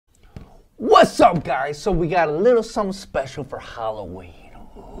What's up, guys? So we got a little something special for Halloween.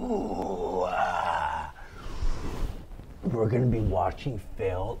 Ooh, we're gonna be watching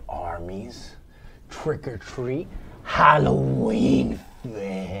Failed Armies Trick or Treat Halloween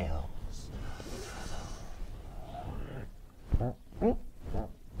Fails.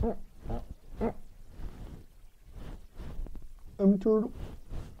 I'm Turtle.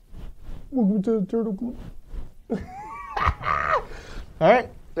 Welcome to the Turtle Club. Alright,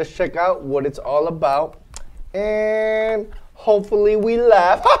 let's check out what it's all about. And hopefully we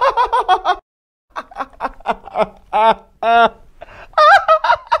laugh.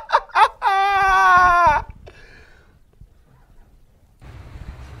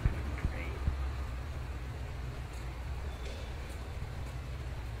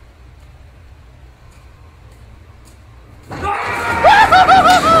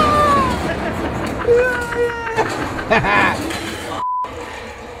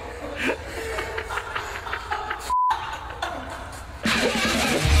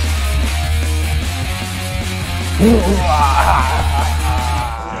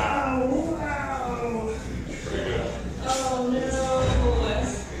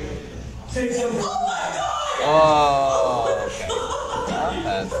 Oh,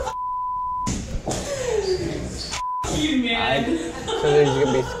 okay. So they're just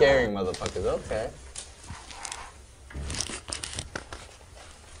gonna be scaring motherfuckers, okay.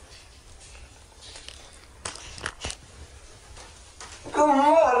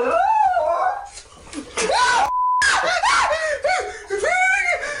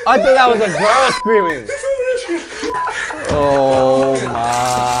 I thought that was a girl screaming. Oh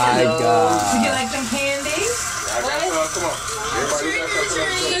my god. Would you like some candy? I got some. Come on.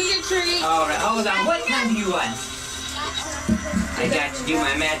 Treat. All right, hold on. What kind do you want? I got to do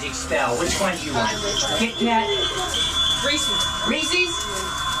my magic spell. Which one do you want? Kit Kat? Reese's. Reese's?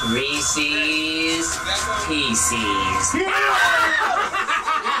 Reese's Pieces.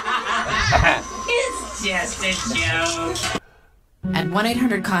 It's just a joke. At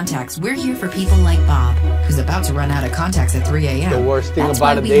 1-800-CONTACTS, we're here for people like Bob, who's about to run out of contacts at 3 a.m. The worst thing That's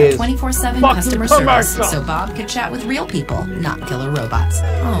about why it we is have 24/7 customer service, so Bob can chat with real people, not killer robots.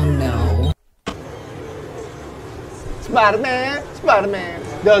 Oh no. Spider-Man, Spider-Man,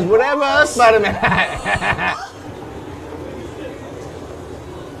 does whatever Spider-Man.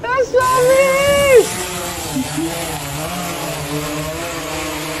 That's so me!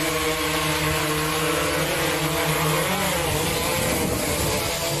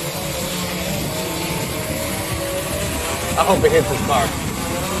 I hope it hits his car.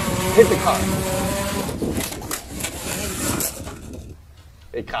 Hit the car.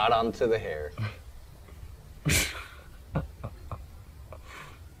 It caught onto the hair.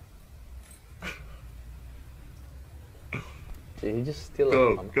 Did he just steal a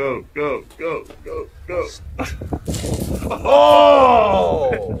Go.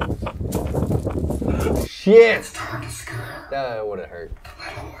 Oh! Shit! That would have hurt.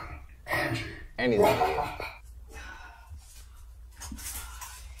 Anything.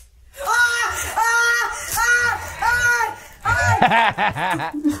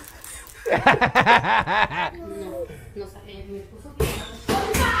 No sabía que mi esposo.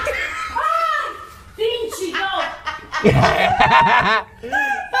 ¡Pinche no!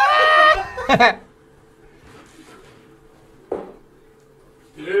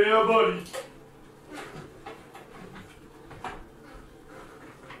 Yeah, buddy.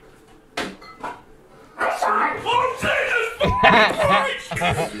 Oh, Jesus!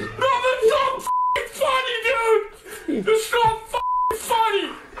 No, that's so funny, dude! It's so funny!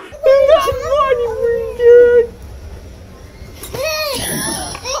 It's not funny, dude!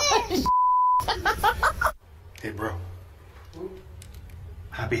 Hey, bro.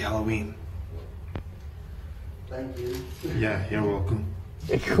 Happy Halloween. Thank you. Yeah, you're welcome.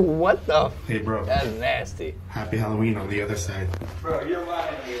 What the? Hey, bro. That's nasty. Happy Halloween on the other side. Bro, you're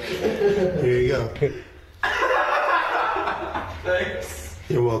lying. Here you go. Thanks.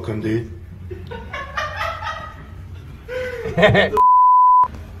 You're welcome, dude. It's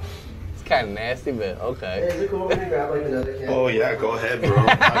kind of nasty, but okay. Hey, is it cool if we grab like another can? Oh, yeah, go ahead, bro.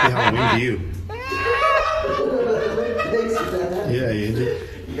 Happy Halloween to you. Thanks, man. Yeah, you do.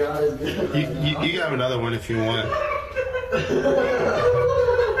 You got it. You can have another one if you want.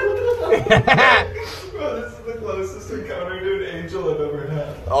 Bro, this is the closest encounter to an angel I've ever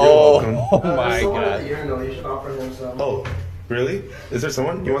had. Oh, welcome. oh my Someone at god. the urinal, you should offer him some. Oh, really? Is there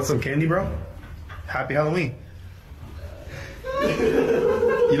someone? You want some candy, bro? Happy Halloween.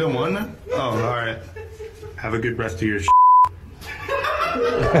 You don't want none? Oh, all right. Have a good rest of your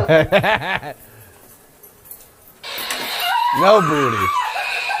No booty.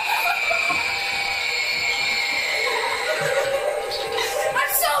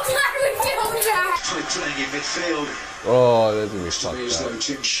 midfield. Oh, this is gonna be It's to me as fucked though up.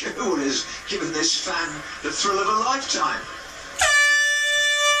 Tim Sherwood has given this fan the thrill of a lifetime.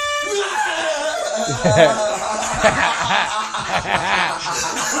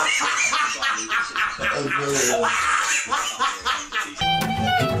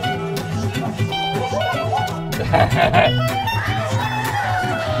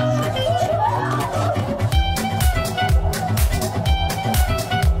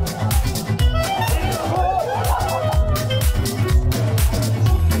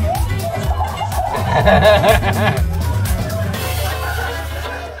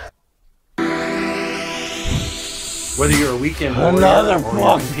 Whether you're a weekend warrior Another or you're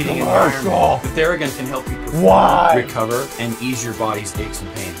fucking competing commercial. environment, Theragun can help you perform, Why? recover, and ease your body's aches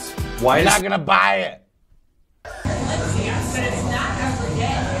and pains. Why I'm is not gonna buy it.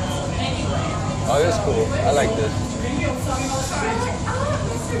 Oh, this is cool. I like this.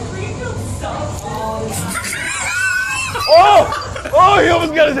 Oh! Oh, he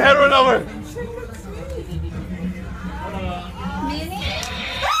almost got his head run over.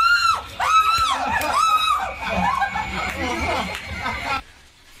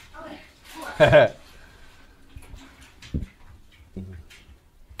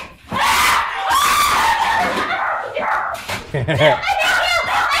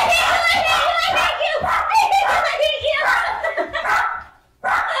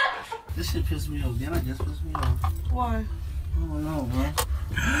 This shit pissed me off. Diana just pissed me off. Why? I don't know, bro.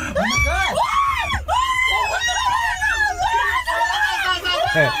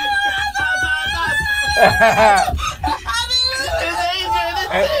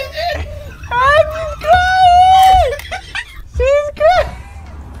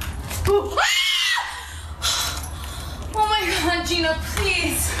 Oh my god, Gina,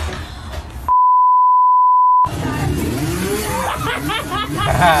 please.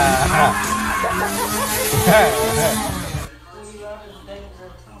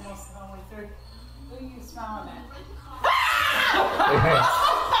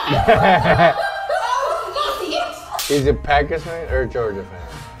 Is it Packers fan or Georgia fan?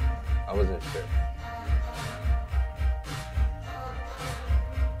 I wasn't sure.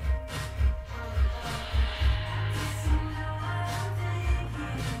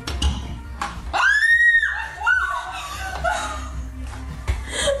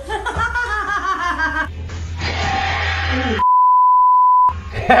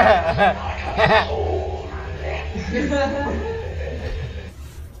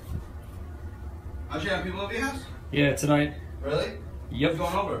 Don't you have people over your house? Yeah, tonight. Really? Yep. Who's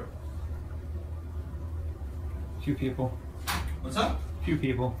going over? Few people. What's up? Few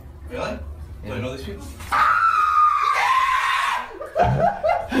people. Really? Do I know these people?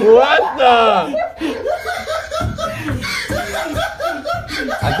 What the?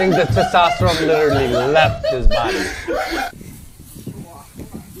 I think the testosterone literally left his body.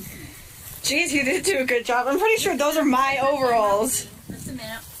 Jeez, you did do a good job. I'm pretty sure those are my overalls. Just a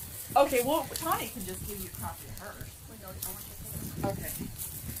minute. Okay, well, Tawny can just give you a copy of hers. Okay.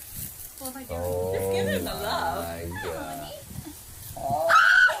 What am I doing? Oh Just give him the love. my God.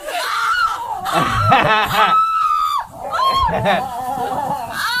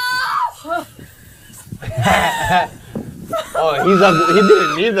 Oh, he's ugly. He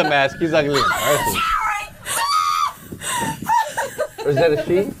didn't need the mask. He's ugly in person. Or is that a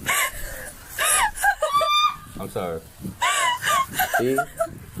she? I'm sorry. She?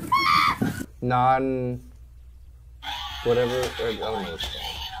 Non... Whatever. I don't know what it's called.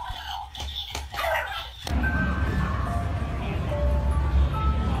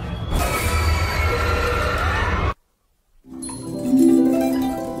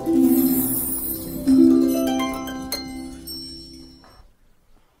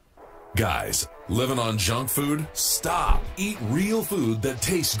 Guys, living on junk food? Stop. Eat real food that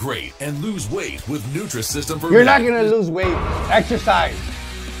tastes great and lose weight with Nutrisystem for You're Men. not gonna lose weight. Exercise.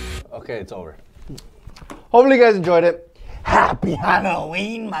 Okay, it's over. Hopefully you guys enjoyed it. Happy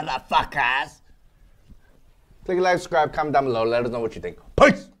Halloween, motherfuckers. Click like, subscribe, comment down below. Let us know what you think.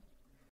 Peace.